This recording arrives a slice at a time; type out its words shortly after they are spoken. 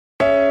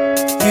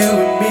You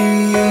and me,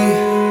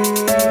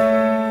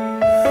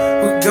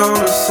 we're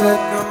gonna set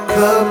the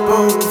club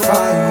on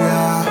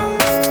fire.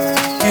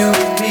 You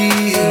and me,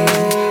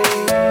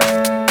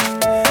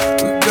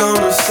 we're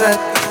gonna set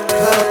the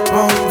club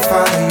on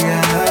fire.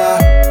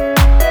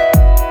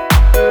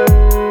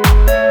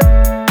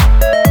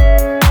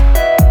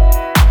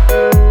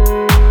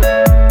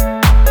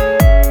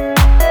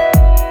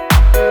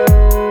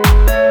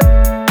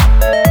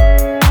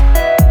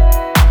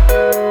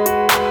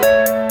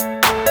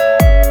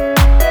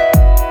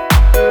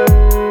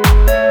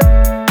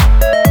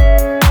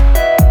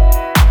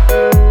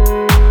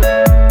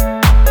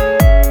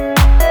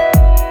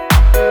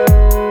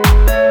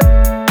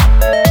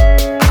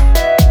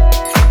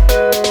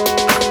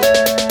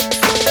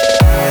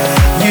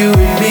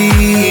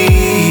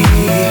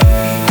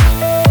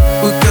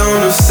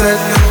 Set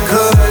the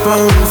club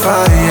on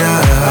fire.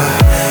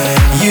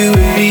 You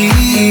and me,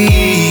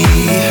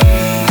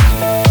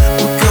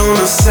 we're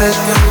gonna set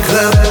the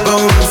club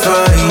on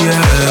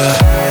fire.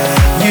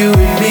 You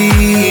and me,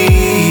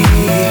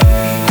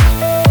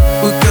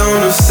 we're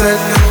gonna set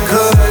the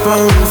club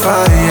on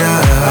fire.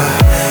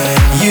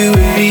 You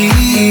and me,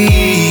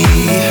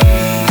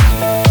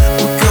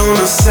 we're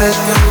gonna set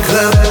the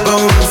club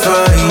on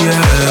fire.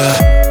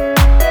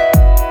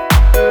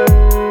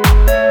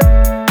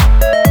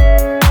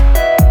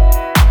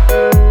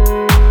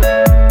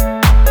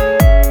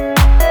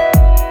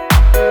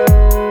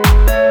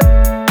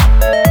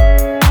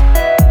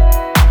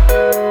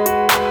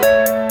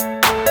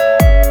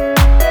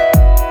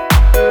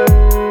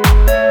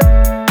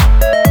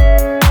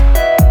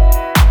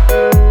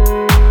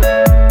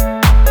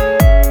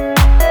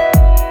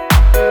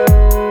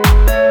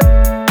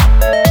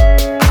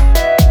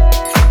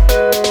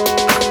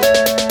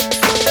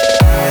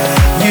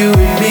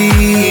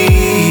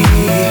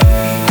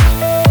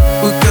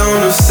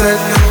 Set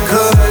the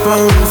club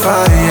on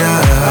fire.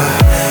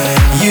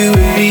 You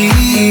and me,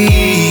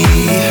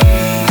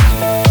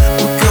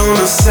 we're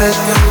gonna set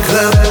the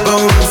club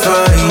on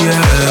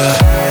fire.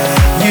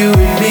 You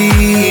and me,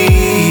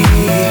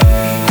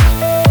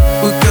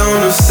 we're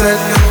gonna set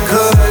the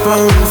club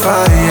on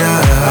fire.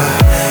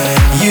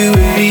 You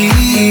and me,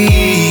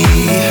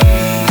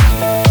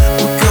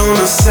 we're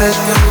gonna set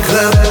the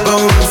club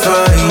on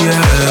fire.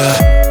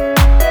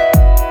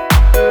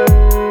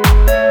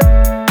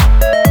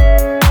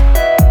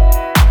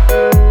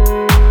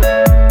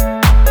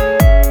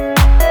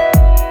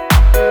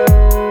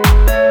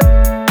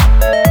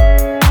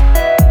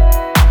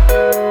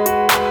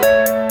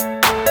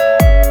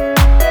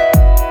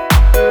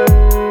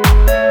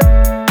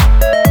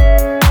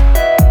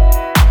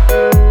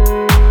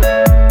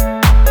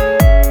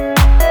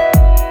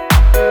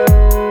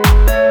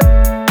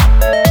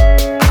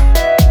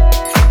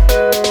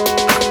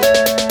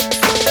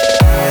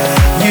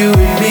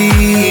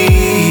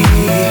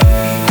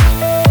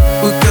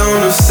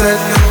 Set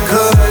the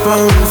club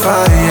on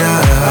fire.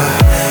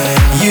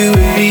 You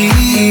and me,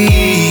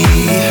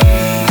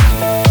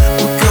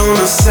 we're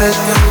gonna set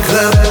the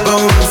club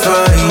on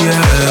fire.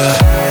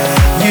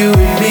 You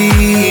and me,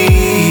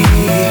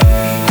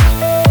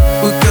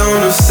 we're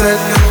gonna set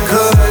the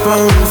club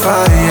on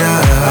fire.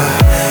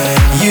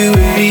 You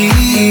and me,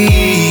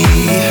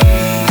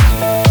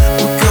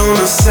 we're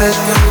gonna set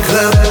the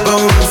club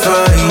on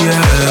fire.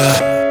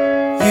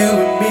 You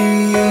and me,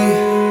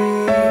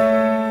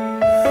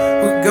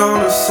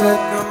 gonna set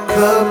the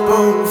club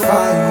on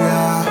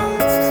fire.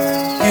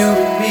 You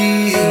and me,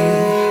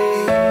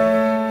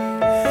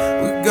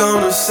 we're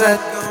gonna set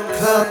the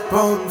club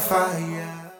on fire.